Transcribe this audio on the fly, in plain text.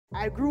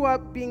I grew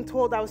up being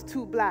told I was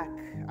too black.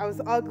 I was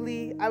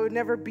ugly. I would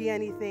never be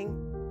anything.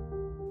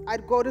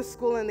 I'd go to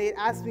school and they'd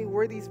ask me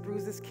where these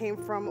bruises came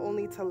from,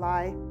 only to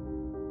lie.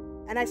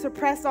 And I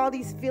suppressed all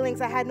these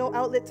feelings. I had no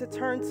outlet to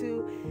turn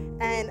to,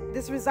 and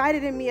this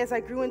resided in me as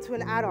I grew into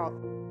an adult.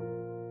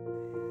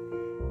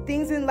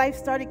 Things in life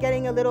started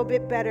getting a little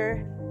bit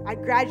better. I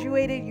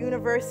graduated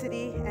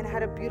university and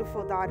had a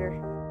beautiful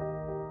daughter.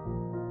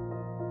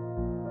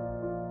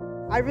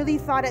 I really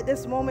thought at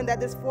this moment that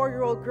this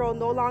 4-year-old girl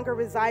no longer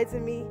resides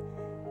in me,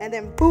 and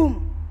then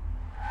boom.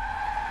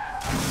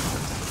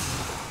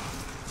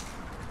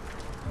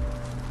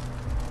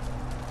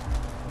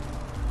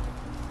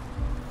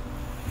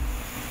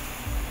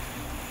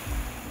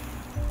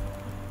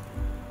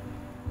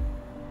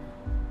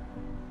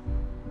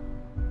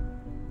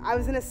 I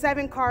was in a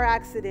 7-car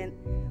accident,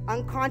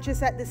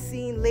 unconscious at the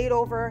scene, laid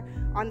over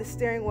on the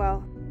steering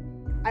wheel.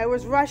 I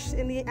was rushed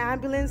in the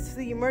ambulance to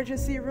the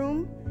emergency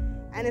room,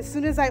 and as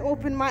soon as I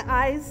opened my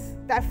eyes,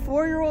 that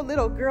 4-year-old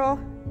little girl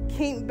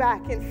came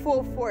back in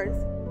full force.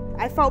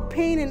 I felt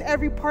pain in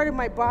every part of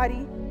my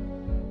body.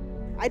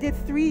 I did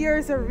 3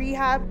 years of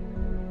rehab,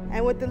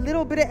 and with the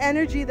little bit of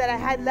energy that I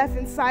had left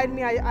inside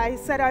me, I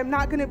said, I'm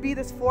not gonna be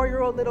this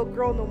 4-year-old little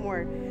girl no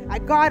more. I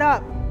got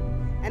up,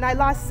 and I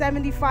lost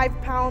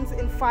 75 pounds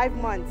in 5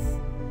 months.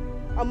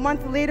 A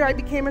month later, I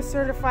became a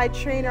certified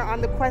trainer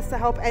on the quest to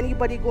help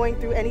anybody going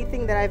through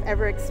anything that I've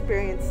ever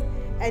experienced.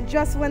 And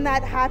just when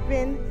that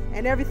happened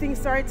and everything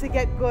started to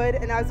get good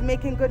and I was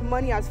making good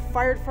money, I was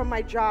fired from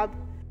my job.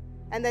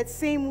 And that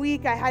same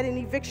week, I had an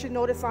eviction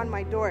notice on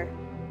my door.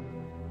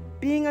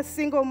 Being a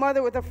single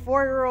mother with a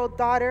 4-year-old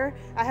daughter,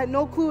 I had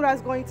no clue what I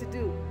was going to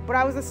do. But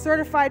I was a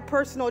certified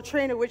personal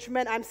trainer, which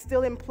meant I'm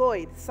still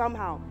employed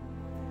somehow.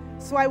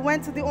 So I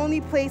went to the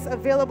only place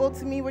available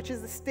to me, which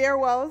is the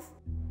stairwells.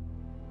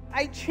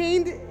 I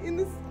trained in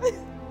the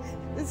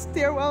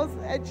stairwells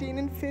at Jane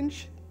and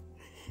Finch.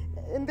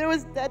 And there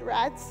was dead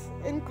rats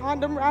and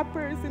condom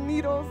wrappers and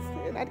needles,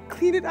 and I'd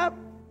clean it up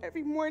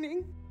every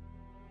morning.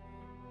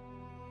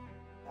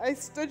 I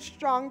stood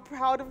strong,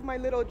 proud of my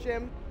little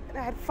gym. And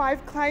I had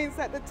 5 clients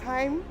at the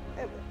time,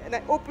 and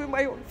I opened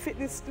my own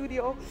fitness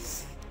studio.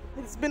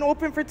 It's been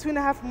open for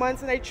 2.5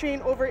 months, and I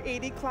trained over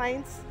 80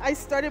 clients. I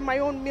started my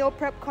own meal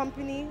prep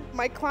company.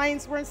 My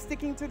clients weren't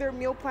sticking to their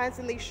meal plans,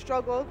 and they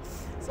struggled.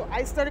 So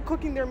I started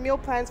cooking their meal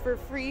plans for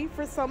free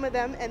for some of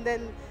them, and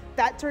then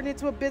that turned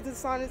into a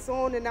business on its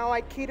own, and now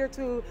I cater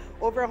to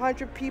over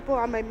 100 people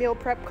on my meal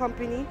prep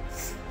company.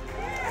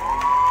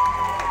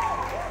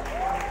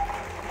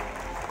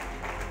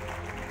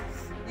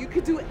 You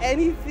could do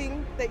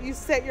anything that you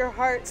set your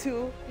heart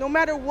to, no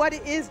matter what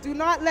it is. Do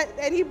not let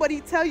anybody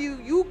tell you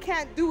you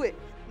can't do it.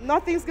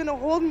 Nothing's gonna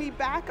hold me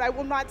back. I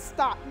will not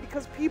stop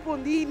because people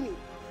need me.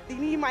 They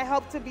need my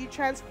help to be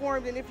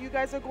transformed. And if you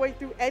guys are going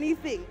through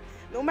anything,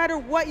 no matter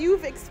what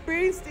you've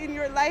experienced in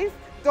your life,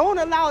 don't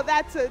allow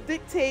that to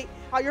dictate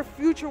how your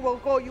future will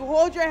go. You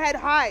hold your head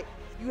high.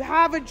 You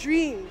have a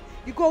dream.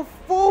 You go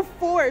full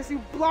force. You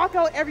block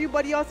out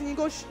everybody else and you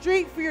go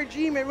straight for your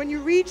dream. And when you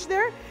reach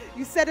there,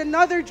 you set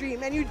another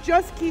dream and you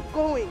just keep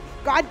going.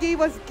 God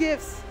gave us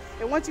gifts.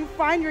 And once you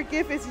find your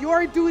gift, it's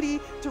your duty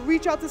to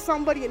reach out to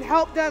somebody and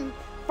help them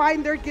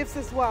find their gifts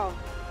as well.